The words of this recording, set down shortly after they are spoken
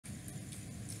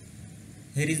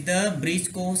Here is the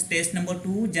bridge course test number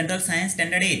 2, General Science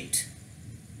Standard 8.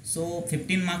 So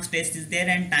 15 marks test is there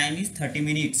and time is 30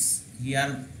 minutes.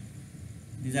 Here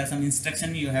these are some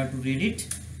instructions, you have to read it.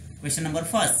 Question number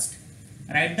first.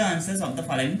 Write the answers of the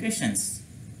following questions.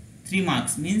 3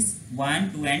 marks means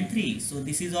 1, 2 and 3. So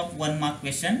this is of 1 mark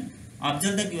question.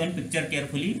 Observe the given picture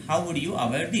carefully. How would you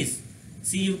avoid this?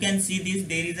 See, you can see this,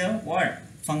 there is a what?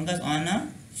 Fungus on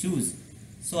a shoes.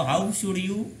 So how would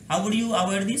you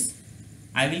avoid this?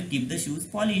 I will keep the shoes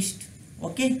polished.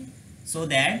 Okay. So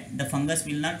that the fungus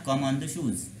will not come on the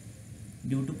shoes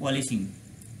due to polishing.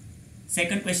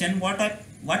 Second question, what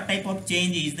type of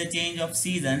change is the change of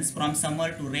seasons from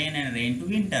summer to rain and rain to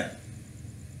winter?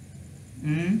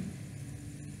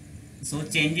 So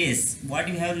changes, what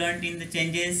you have learnt in the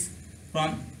changes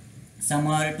from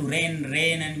summer to rain,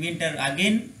 rain and winter,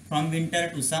 again from winter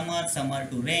to summer, summer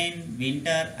to rain,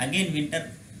 winter, again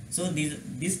winter. So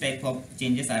these type of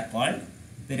changes are called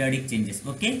periodic changes.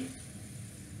 Okay,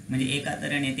 म्हणजे एका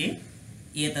तऱ्हेने ते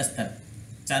येत असतात,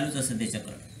 चालूच असतं ते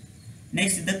चक्र.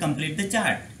 Next is the complete the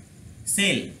chart.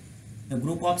 Cell, the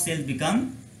group of sales become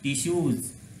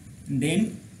tissues, then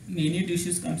many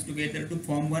tissues comes together to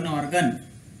form one organ.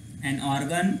 An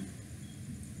organ,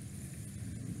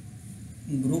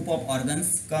 group of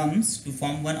organs comes to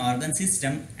form one organ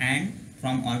system, and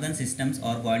from organ systems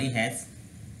our body has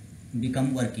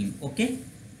become working. Okay,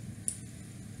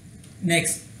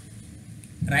 next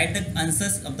write the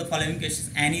answers of the following questions.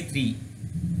 Any 3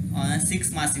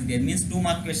 6 marks is there, means 2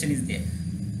 mark question is there.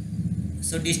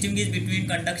 So distinguish between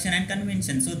conduction and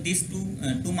convention. So this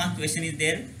 2 mark question is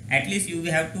there. At least you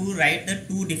have to write the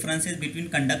 2 differences between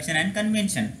conduction and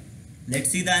convention.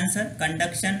 Let's see the answer.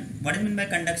 Conduction, what is meant by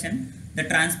conduction? The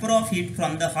transfer of heat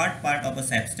from the hot part of a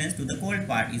substance to the cold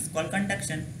part is called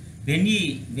conduction. When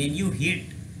you heat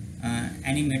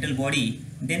any metal body,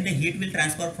 then the heat will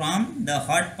transfer from the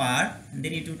hot part and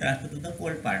then it will transfer to the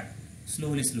cold part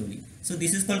slowly. So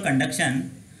this is called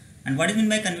conduction. And what is meant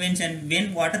by convention?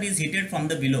 When water is heated from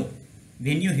the below,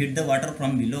 when you heat the water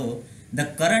from below, the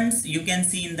currents you can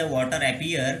see in the water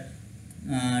appear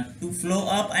to flow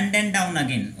up and then down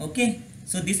again. Okay,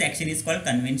 so this action is called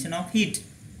convention of heat.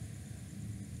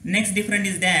 Next difference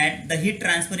is that the heat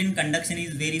transfer in conduction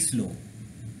is very slow.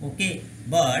 Okay,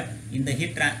 but in the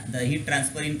heat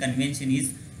transfer in convention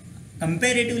is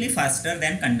comparatively faster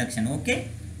than conduction. Okay,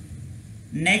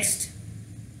 next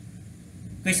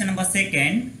question number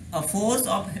second. A force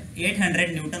of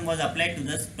 800 Newton was applied to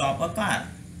the stop a car.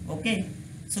 Okay,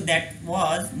 so that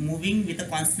was moving with a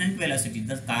constant velocity.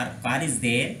 The car is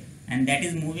there and that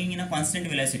is moving in a constant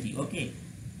velocity. Okay,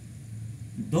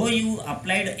 though you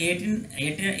applied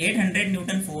 800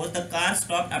 Newton force, the car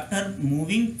stopped after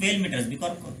moving 12 meters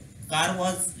because car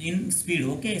was in speed.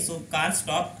 Okay, so car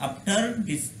stopped after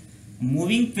this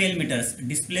moving 12 meters.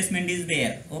 Displacement is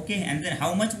there. Okay, and then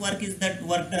how much work is that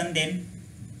work done then?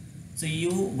 So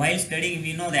you, while studying,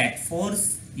 we know that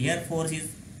force, here force is,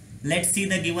 let's see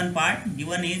the given part.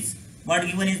 Given is, what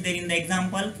given is there in the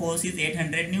example? Force is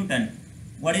 800 Newton.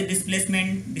 What is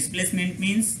displacement? Displacement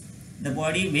means the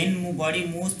body, when body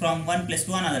moves from one place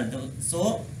to another.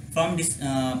 So from this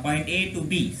point A to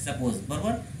B, suppose,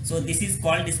 barabar? So this is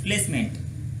called displacement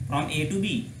from A to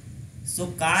B. So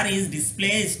car is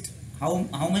displaced, how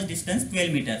much distance?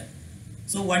 12 meters.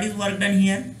 So what is work done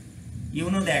here? You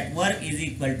know that work is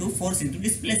equal to force into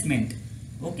displacement.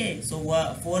 Okay, so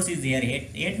force is here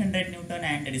 800 Newton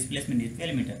and the displacement is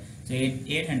 12 meter. So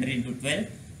 800 into 12,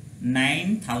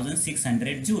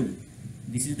 9600 joule.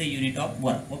 This is the unit of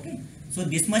work. Okay, so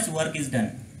this much work is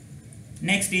done.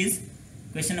 Next is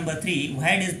question number 3.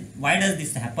 Why does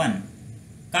this happen?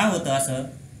 का होता असं?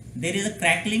 There is a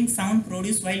crackling sound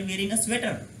produced while wearing a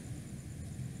sweater.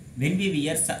 When we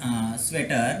wear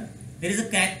sweater, there is a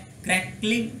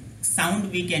crackling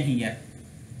sound we can hear.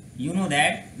 You know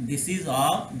that this is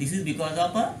because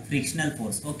of a frictional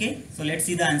force. Okay, so let's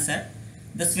see the answer.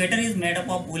 The sweater is made up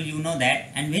of wool, you know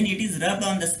that, and when it is rubbed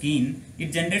on the skin,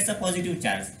 it generates a positive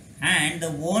charge, and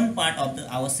the worn part of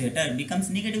our sweater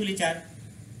becomes negatively charged.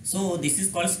 So this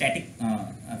is called static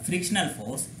frictional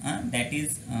force that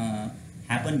is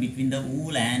happen between the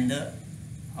wool and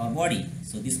our body.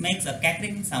 So this makes a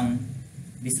crackling sound.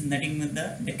 This is nothing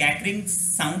but the crackling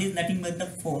sound is nothing but the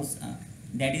force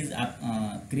that is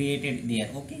created there.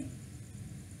 Okay,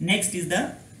 next is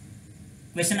the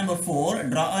question number 4.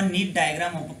 Draw a neat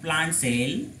diagram of a plant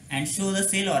cell and show the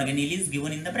cell organelles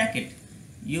given in the bracket.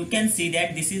 You can see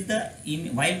that this is the,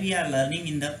 while we are learning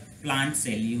in the plant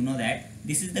cell, you know that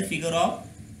this is the figure of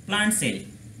plant cell,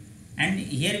 and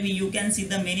here you can see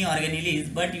the many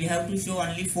organelles, but you have to show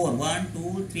only 4, 1,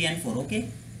 2, 3 and 4. Okay,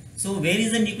 So where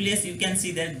is the nucleus? You can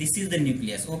see that this is the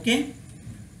nucleus. Okay,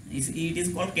 it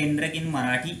is called kendrak in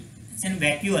Marathi. And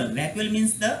vacuole. Vacuole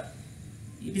means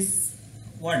it is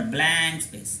what, blank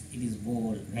space. It is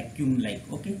ball, vacuum like.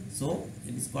 Okay, so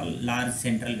it is called large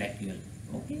central vacuole.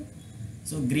 Okay,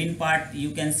 so green part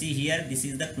you can see here, this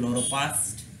is the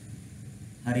chloroplast,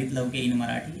 harit lauke in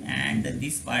Marathi, and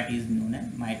this part is known as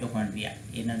mitochondria,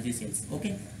 energy cells.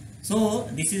 Okay, so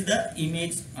this is the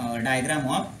image diagram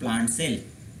of plant cell.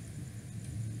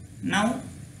 Now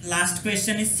last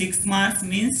question is 6 marks,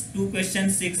 means 2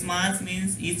 questions 6 marks,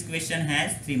 means each question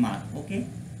has 3 marks. Okay,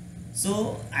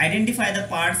 so identify the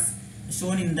parts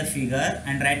shown in the figure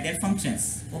and write their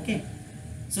functions. Okay,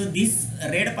 so this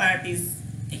red part is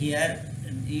here,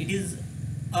 it is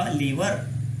a liver,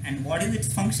 and what is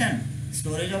its function?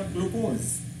 Storage of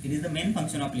glucose. It is the main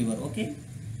function of liver. Okay,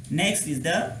 next is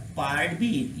the part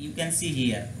B, you can see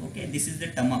here. Okay, this is the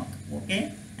stomach.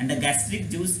 Okay, and the gastric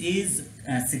juice is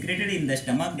secreted in the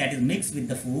stomach, that is mixed with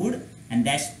the food, and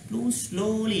that flows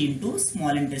slowly into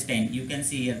small intestine. You can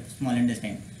see here small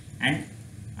intestine, and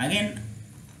again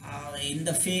in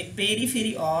the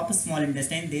periphery of small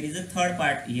intestine there is a third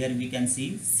part here, we can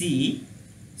see C.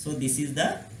 So this is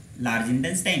the large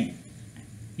intestine.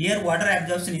 Here water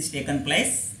absorption is taken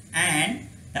place, and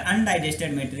the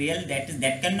undigested material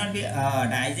that cannot be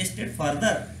digested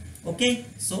further. Okay,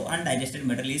 so undigested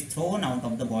material is thrown out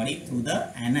of the body through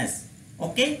the anus.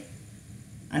 Okay,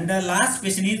 and the last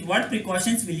question is, what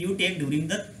precautions will you take during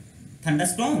the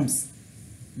thunderstorms?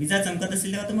 विजा चमकत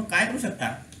असेल तेव्हा तुम्ही काय करू शकता?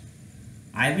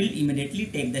 I will immediately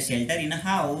take the shelter in a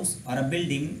house or a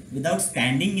building without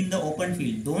standing in the open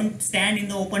field. Don't stand in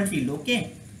the open field.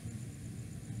 Okay,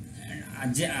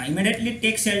 immediately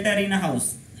take shelter in a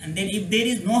house, and then if there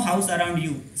is no house around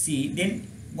you, see, then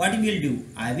what you will do?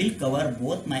 I will cover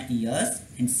both my ears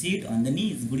and sit on the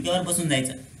knees. गुडघ्यावर बसून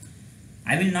जायचं.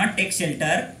 I will not take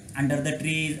shelter under the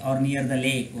trees or near the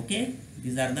lake. Okay,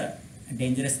 these are the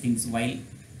dangerous things while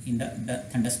in the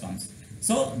thunderstorms.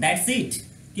 So that's it.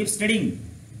 Keep studying.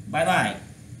 Bye bye.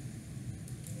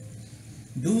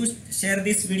 Do share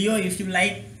this video if you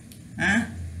like.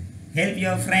 Help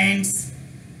your friends,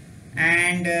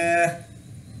 and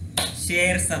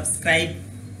share, subscribe.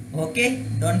 Okay,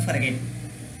 don't forget.